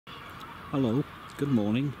Hello, good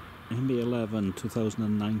morning. MB11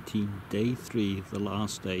 2019, day 3, the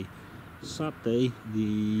last day. Saturday,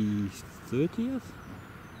 the 30th?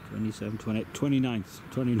 27th,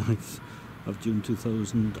 29th of June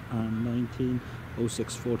 2019,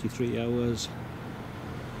 06:43 hours.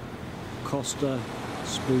 Costa,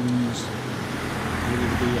 Spoons, maybe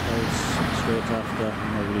the beer house straight after,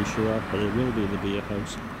 I'm not really sure, but it will be the beer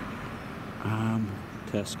house.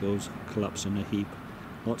 Tesco's, collapse in a heap.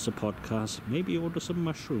 Lots of podcasts, maybe order some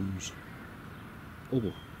mushrooms.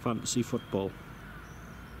 Oh, fantasy football.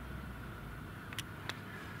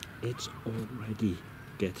 It's already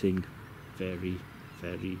getting very,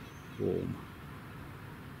 very warm.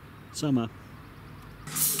 Summer.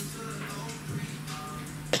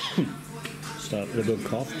 Start with a good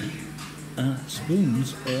cough.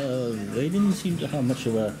 Spoons, they didn't seem to have much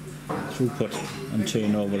of a throughput and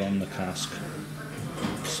turnover on the cask.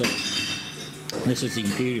 So, this is the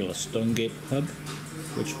Imperial, a Stonegate pub,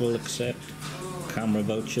 which will accept camera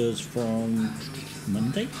vouchers from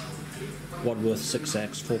Monday. Wadworth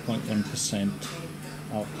 6X, 4.1%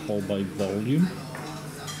 alcohol by volume.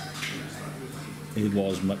 It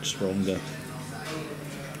was much stronger.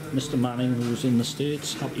 Mr. Manning, who's in the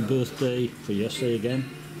States, happy birthday for yesterday again,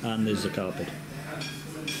 and there's the carpet.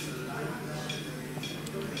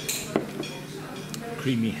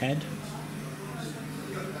 Creamy head.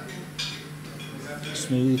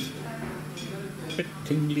 Smooth, bit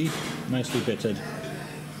tingly, nicely bittered.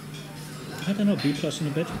 I don't know, B+ in a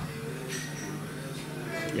bit.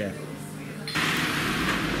 Yeah.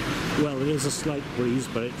 Well, it is a slight breeze,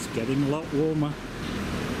 but it's getting a lot warmer.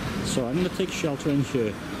 So I'm going to take shelter in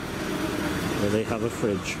here, where they have a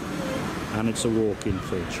fridge, and it's a walk-in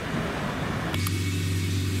fridge.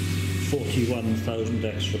 41,000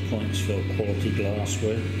 extra points for quality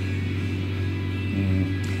glassware.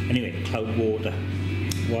 Anyway, cloud water.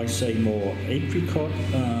 Why say more? Apricot,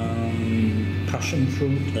 passion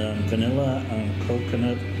fruit, vanilla and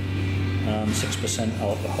coconut, 6%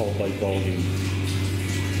 alcohol by volume.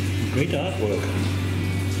 Great artwork.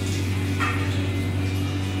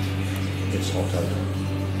 It's hot out.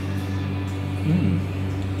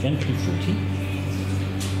 Gently fruity.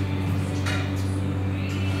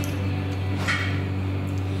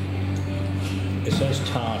 It says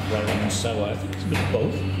tart rather than sour. I think it's a bit of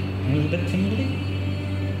both. A little bit tingly.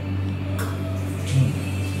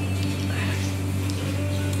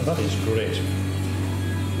 That is great.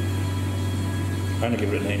 I'm going to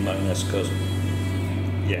give it an A- because,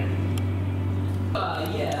 yeah.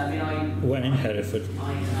 When in Hereford,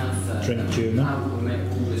 drink German.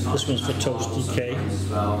 This one's for Toasty K.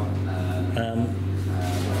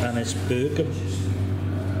 And it's burger.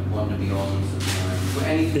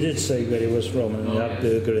 They did say where it was from, and they had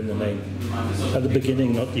burger in the name. At the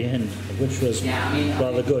beginning, not the end, which was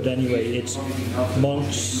rather good. Anyway, it's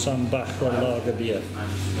Monch Sambacher Lager beer,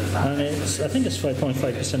 and I think it's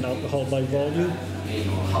 5.5% alcohol by volume,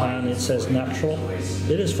 and it says natural.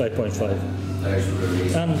 It is 5.5,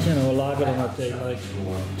 and you know, a lager on a day like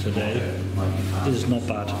today is not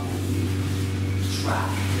bad.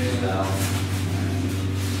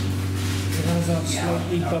 It has that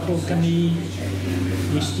slightly bubblegummy,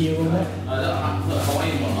 yeasty aroma.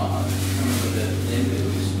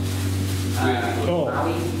 Oh,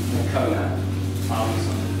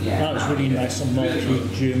 that was really nice and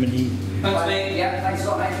malty, Germany. Thanks, mate. Yeah, thanks a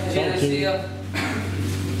lot, mate. Cheers. See you.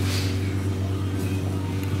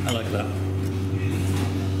 I like that.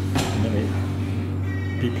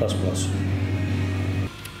 B++.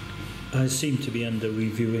 I seem to be under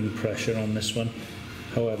reviewing pressure on this one.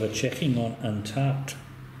 However, checking on Untapped,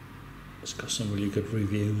 it's got some really good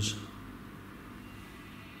reviews.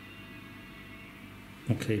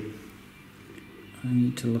 Okay, I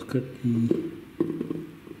need to look at the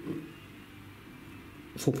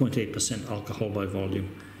 4.8% alcohol by volume.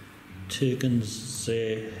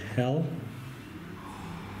 Tegernsee Hell,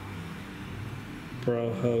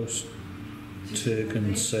 Brauhaus,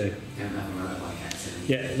 Tegernsee.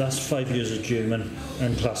 Yeah, that's 5 years of German,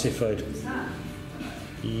 unclassified.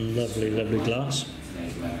 Lovely, lovely glass.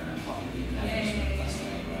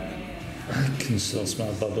 I can still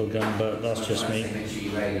smell bubble gum, but that's just me.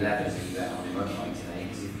 That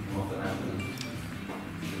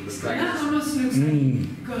almost looks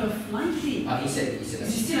like got a fluffy. He said you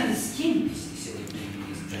still have the skin. He said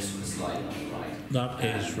his dress was slide on the right. That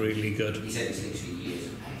is really good. He said it's literally years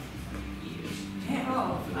of pain. Years. Yeah,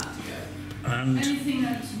 oh. For that to go. And anything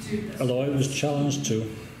that to do. although I was challenged to,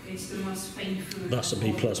 it's the most painful. that's a B++.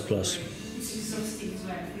 It's exhausting as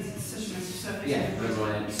well because it's such a massive surface.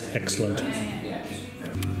 Yeah, excellent. Yeah.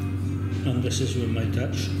 And this is where my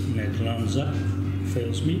Dutch, Nederlandse,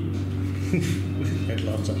 fails me.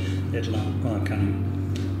 Atlanta, I can't.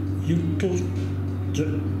 Util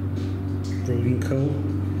Brewing Co.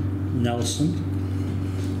 Nelson,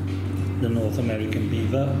 the North American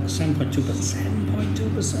Beaver,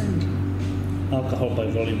 7.2%. Alcohol by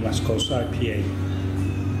volume, West Coast IPA.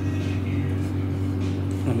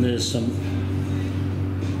 And there's some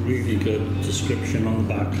really good description on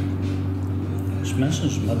the back.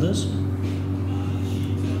 Smashes mothers.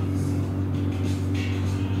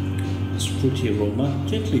 It's fruity aroma,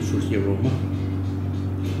 gently fruity aroma.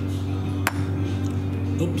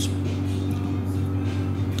 Oops.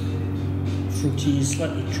 Fruity,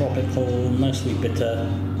 slightly tropical, nicely bitter,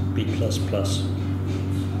 B++.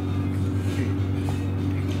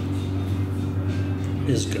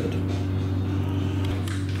 Is good.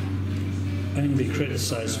 I'm going to be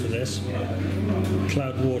criticised for this.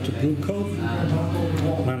 Cloudwater Brew Co.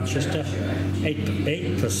 Manchester,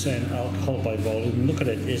 8% alcohol by volume. Look at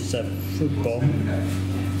it, it's a fruit bomb.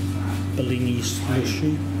 Bellini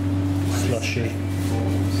slushy.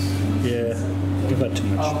 Yeah, give that too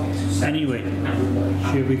much. Anyway,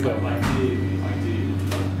 here we go.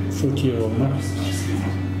 Fruity aroma.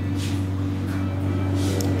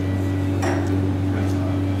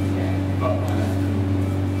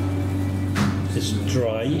 It's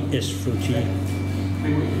dry, it's fruity.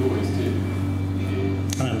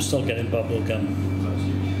 And I'm still getting bubble gum.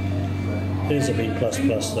 There's a B++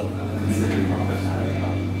 though.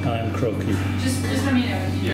 I'm croaky. Just let me know.